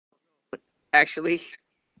actually.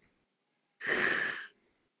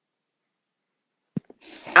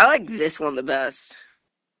 I like this one the best.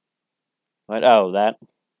 What? Oh, that.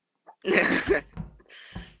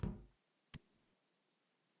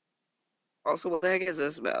 Also, what the heck is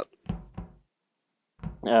this about?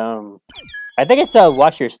 I think it's a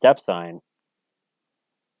watch your step sign.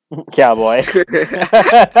 Cowboy.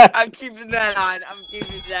 I'm keeping that on.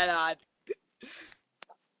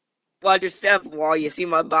 Watch your step while you see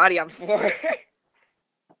my body on the floor.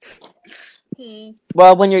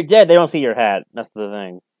 Well, when you're dead, they don't see your hat. That's the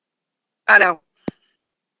thing. I know.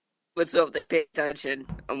 But so if they pay attention,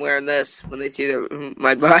 I'm wearing this when they see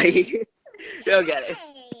my body. They'll get it.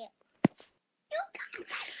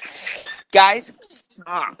 Guys,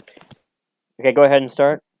 stop. Okay, go ahead and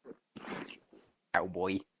start.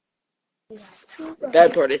 Cowboy. The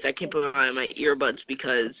bad part is I can't put on my earbuds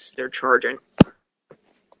because they're charging.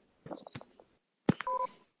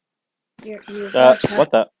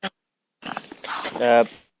 What the?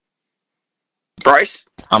 Bryce?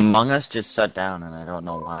 Among Us just shut down, and I don't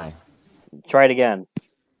know why. Try it again.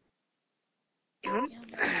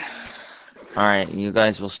 Alright, you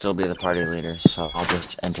guys will still be the party leaders, so I'll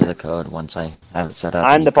just enter the code once I have it set up.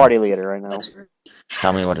 I'm the party leader right now.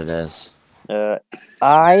 Tell me what it is.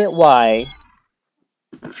 IYZLTQ.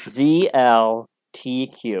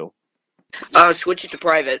 Switch it to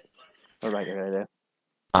private. Alright, you're right there.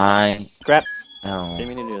 Crap. Didn't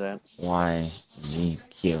mean to do that.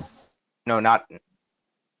 YZQ. No, not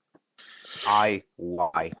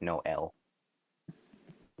I-Y, no L.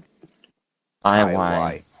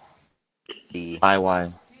 IY. D.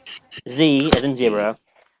 IY. Z as in zebra.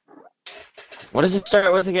 What does it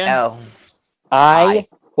start with again? L. IYZLTQ.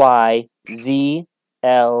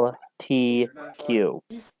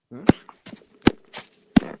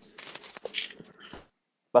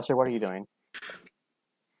 Buster, what are you doing?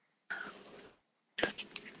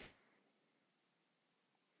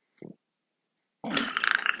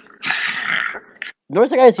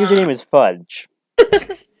 Notice the guy's username is Fudge.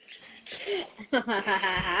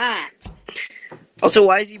 Also,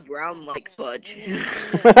 why is he brown like fudge?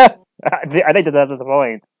 I think that's the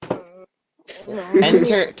point.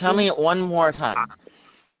 Enter. Tell me it one more time.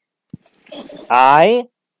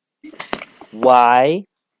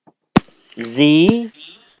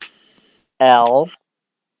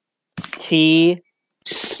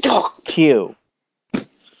 IYZLTQ.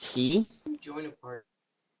 T? Join a party.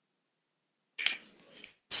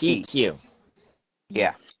 TQ.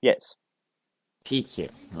 Yeah. Yes. TQ.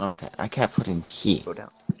 Okay, I kept putting key. Go down.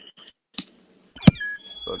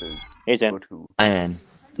 Go to. He's in. Go to. I'm in.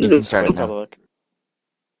 You can start it Let's have a now. look.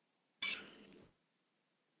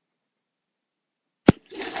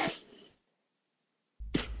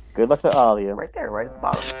 Good luck to all of you. Right there, right at the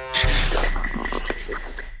bottom.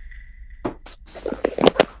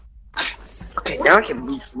 Okay, now I can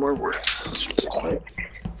move some more words.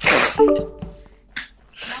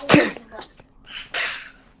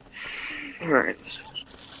 Alright.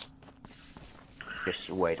 Just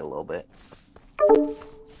wait a little bit.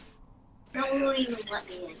 No one will even let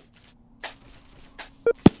me in.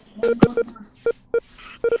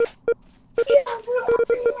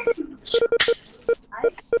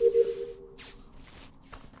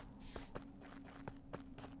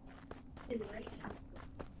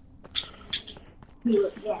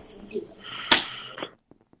 Yes, you do.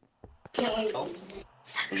 Can't wait.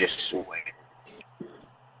 Just wait.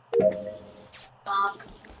 Stop.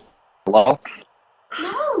 Hello?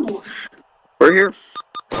 No! We're here.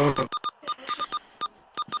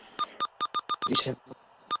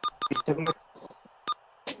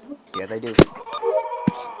 Yeah, they do.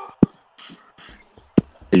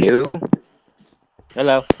 Hello?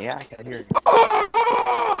 Hello. Yeah, I can hear you.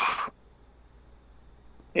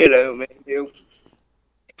 Hello, Matthew.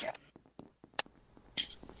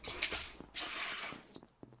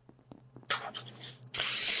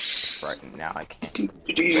 Right now, I can't.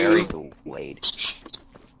 Very delayed.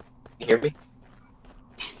 You hear me?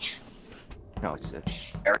 No, it's a.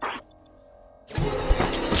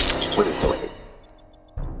 Wait.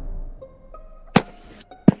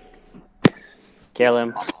 Kill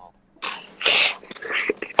him.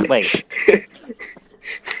 Wait.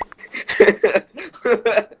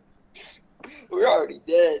 We're already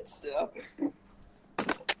dead, so.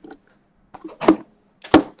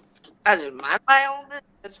 I just mind my own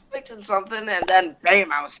business, fixing something, and then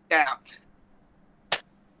bam, I was stabbed.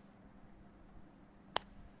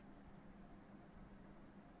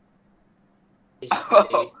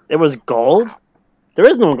 Oh. It was gold? There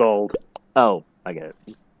is no gold. Oh, I get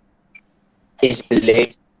it. It's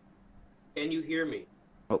late. Can you hear me?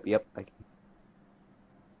 Oh, yep. I can.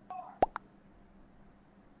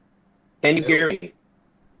 Can you hear me?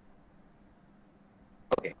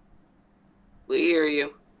 Okay. We hear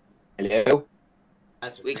you. Hello?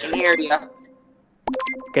 We can hear you.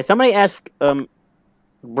 Okay, somebody ask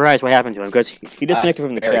Bryce what happened to him because he disconnected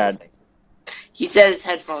from the very chat. good. He said his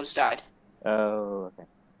headphones died. Oh, okay.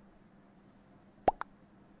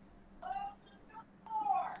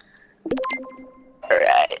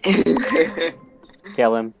 Alright.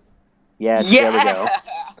 Kill him. Yes, Yeah! there we go.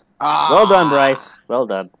 Well done, Bryce. Well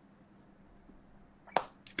done.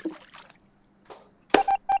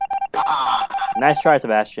 Nice try,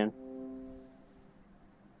 Sebastian.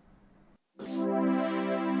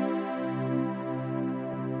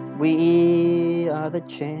 We are the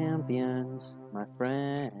champions, my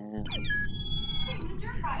friends.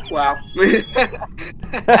 Wow.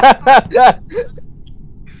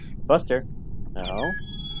 Buster. No.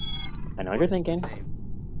 I know what you're thinking.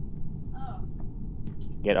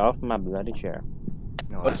 Get off my bloody chair.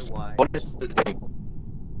 No, What is the thing?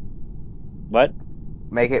 What?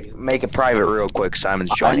 make it private real quick.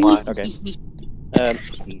 Simon's joining. Okay.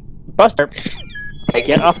 Buster.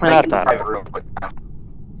 Get off my laptop.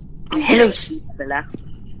 Hello, sweet fella.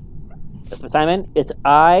 Simon, it's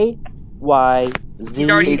I, Y, Z.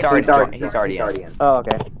 He's already He's already in. Oh,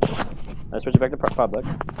 okay. Let's switch it back to public.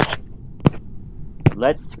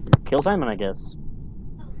 Let's kill Simon, I guess.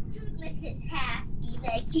 Toothless is happy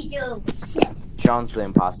like you do. John's the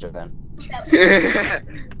imposter then.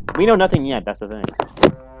 We know nothing yet, that's the thing.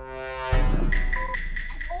 I've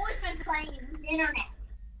always been playing the internet.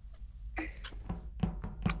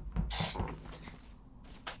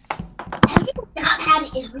 Have you not had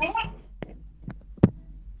internet?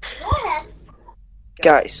 Go ahead.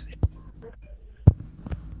 Guys.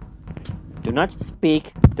 Do not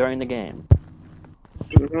speak during the game.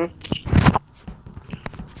 Mm-hmm.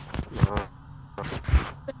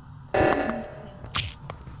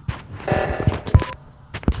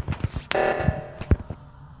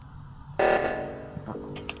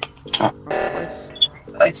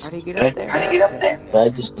 How do you get up there? How do you get up there?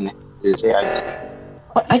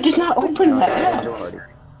 I did not open that app.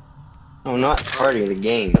 Oh, not party, the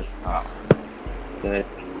game.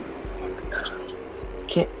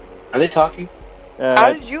 Can't. Are they talking?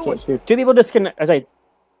 How did you? Two people disconnected.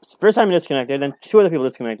 First time disconnected, and two other people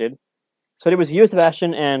disconnected. So it was you,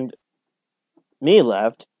 Sebastian, and me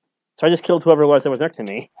left. So I just killed whoever it was that was next to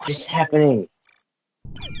me. What is happening?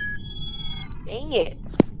 Dang it.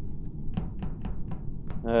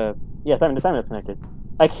 Yeah, Simon disconnected.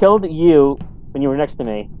 I killed you when you were next to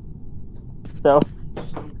me. So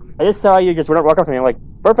I just saw you just walk up to me. I'm like,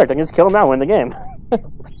 perfect. I can just kill him now, win the game.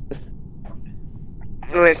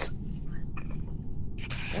 Listen.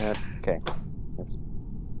 Okay.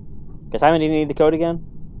 Okay, Simon, do you need the code again?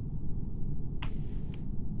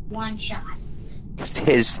 One shot.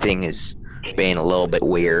 His thing is being a little bit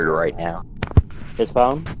weird right now. His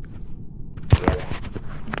phone?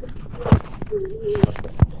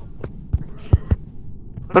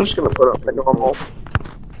 I'm just gonna put up a normal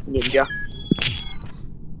ninja.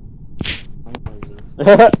 You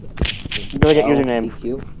gotta get username.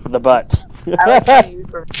 The butt. I like how you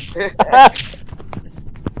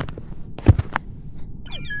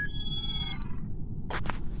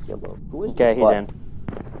Okay, he's in.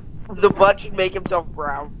 The butt should make himself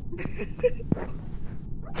brown.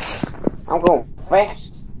 I'm going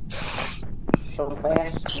fast. So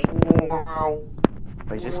fast.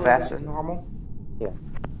 Is this faster than normal? Yeah.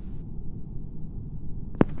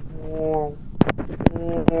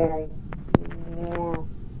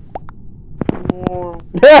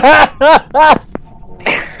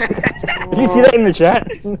 Did you see that in the chat?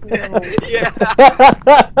 Yeah.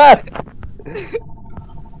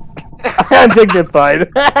 Undignified.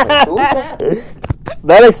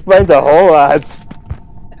 That explains a whole lot.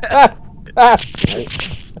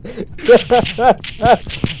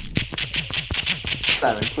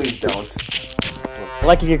 Simon, please don't. I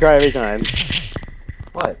like you cry every time.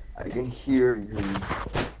 What? I can hear your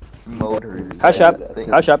motors. Hush up.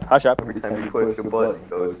 Hush up. Hush up. Every time you push a button, it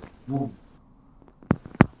goes. Whoop.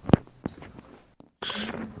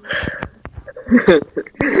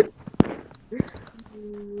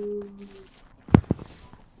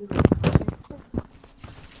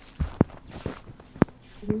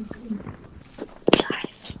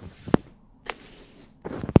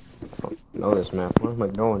 Know this map. Where am I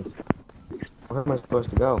going? Where am I supposed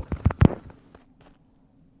to go?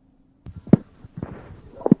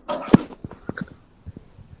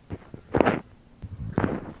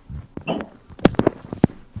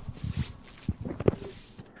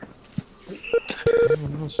 Where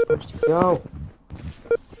am I supposed to go?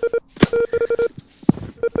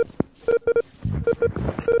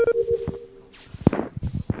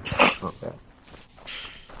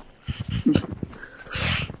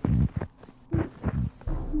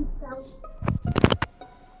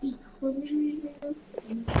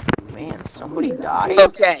 Somebody died?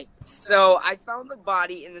 Okay, so I found the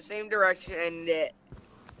body in the same direction that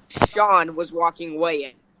Sean was walking away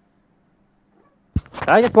in.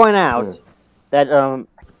 I like to point out that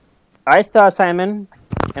I saw Simon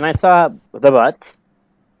and I saw the butt.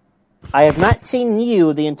 I have not seen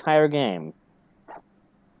you the entire game.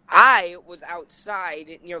 I was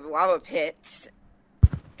outside near the lava pits,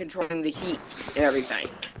 controlling the heat and everything.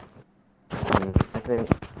 I think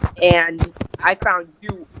And I found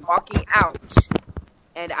you walking out,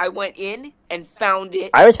 and I went in and found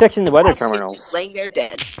it. I was fixing the weather Just terminals. laying there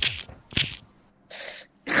dead.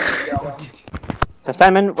 So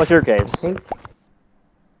Simon, what's your case?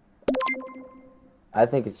 I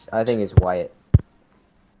think it's Wyatt.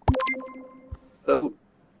 Oh,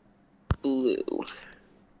 blue.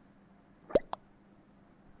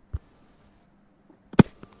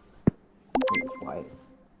 It's Wyatt.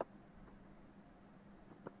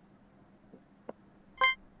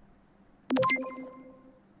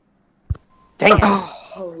 Dang it!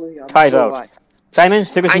 Holy, I'm Tied so out. alive. Simon,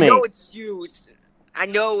 stick with I me. know it's you. I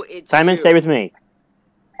know it's Simon, you. stay with me.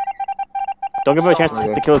 Don't give him a chance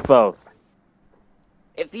Okay. to kill us both.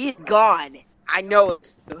 If he's gone, I know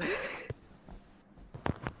it's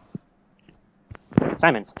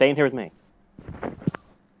Simon, stay in here with me.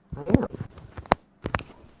 I am.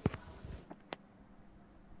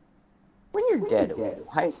 When you're dead,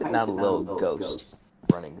 why is it not a little ghost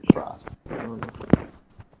running across?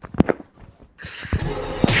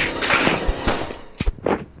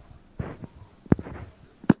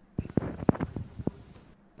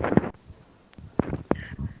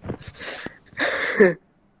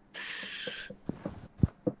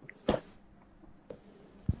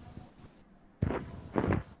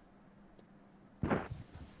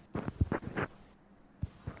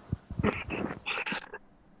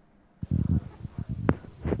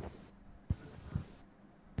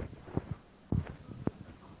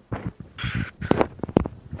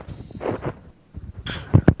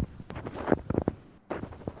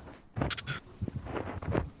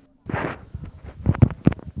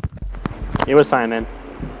 It was Simon.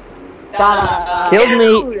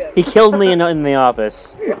 Killed me. He killed me in the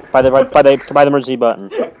office by the emergency button.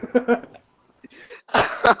 Dude,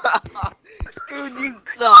 you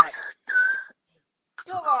suck.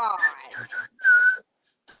 Come on.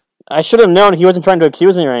 I should have known he wasn't trying to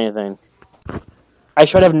accuse me or anything. I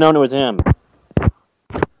should have known it was him.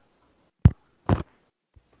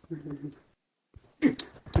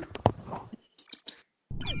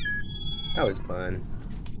 That was fun.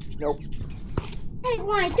 Nope. Hey,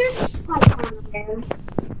 why? There's a spike on them.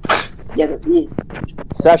 Yeah, but me.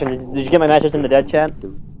 Sebastian, did you get my message in the dead chat?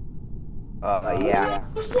 Yeah.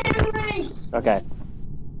 Okay.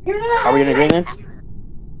 Are we in agreement?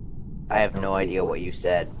 I have no idea what you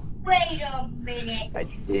said. Wait a minute. I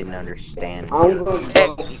didn't understand I'm going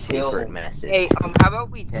the to secret message. Hey, how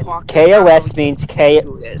about we talk? KOS means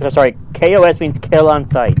KOS means kill on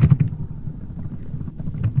sight.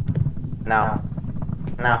 No.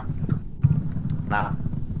 No. No.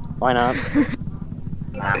 Why not?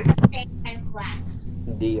 No. And glass.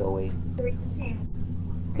 DOA.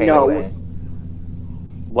 No.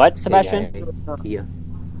 What, Sebastian? Kia.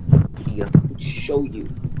 Show you.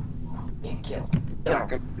 Kill.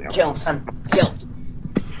 Kill, son. Kill.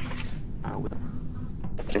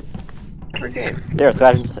 Okay. There,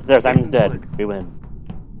 Sebastian. There, Simon's dead. We win.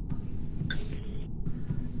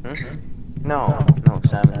 No,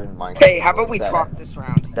 Simon. Hey, how about we talk this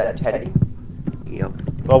round? That Teddy. Yep.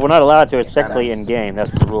 Well, we're not allowed to. It's strictly in game.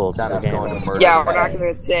 That's the rules of the Simon's going game. to murder. Yeah, we're not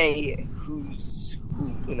gonna say who's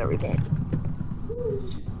who and everything.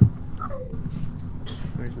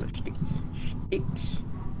 Where's my sticks? Sticks.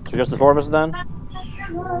 So just the four of us then?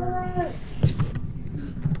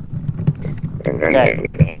 Okay.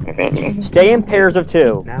 Stay in pairs of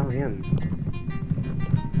two. Now him.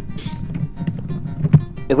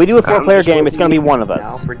 If we do a four-player game, it's going to be one of Now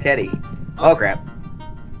us. for Teddy. Oh crap.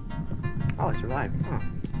 Oh, I survived. Huh.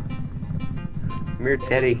 Come here,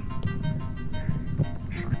 Teddy.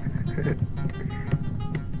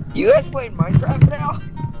 You guys playing Minecraft now?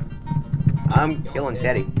 I'm killing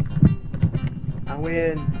Teddy. I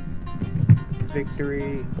win.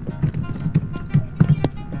 Victory.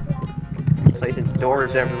 Placing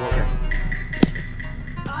doors everywhere.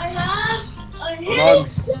 I have a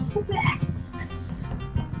Bugs. hit.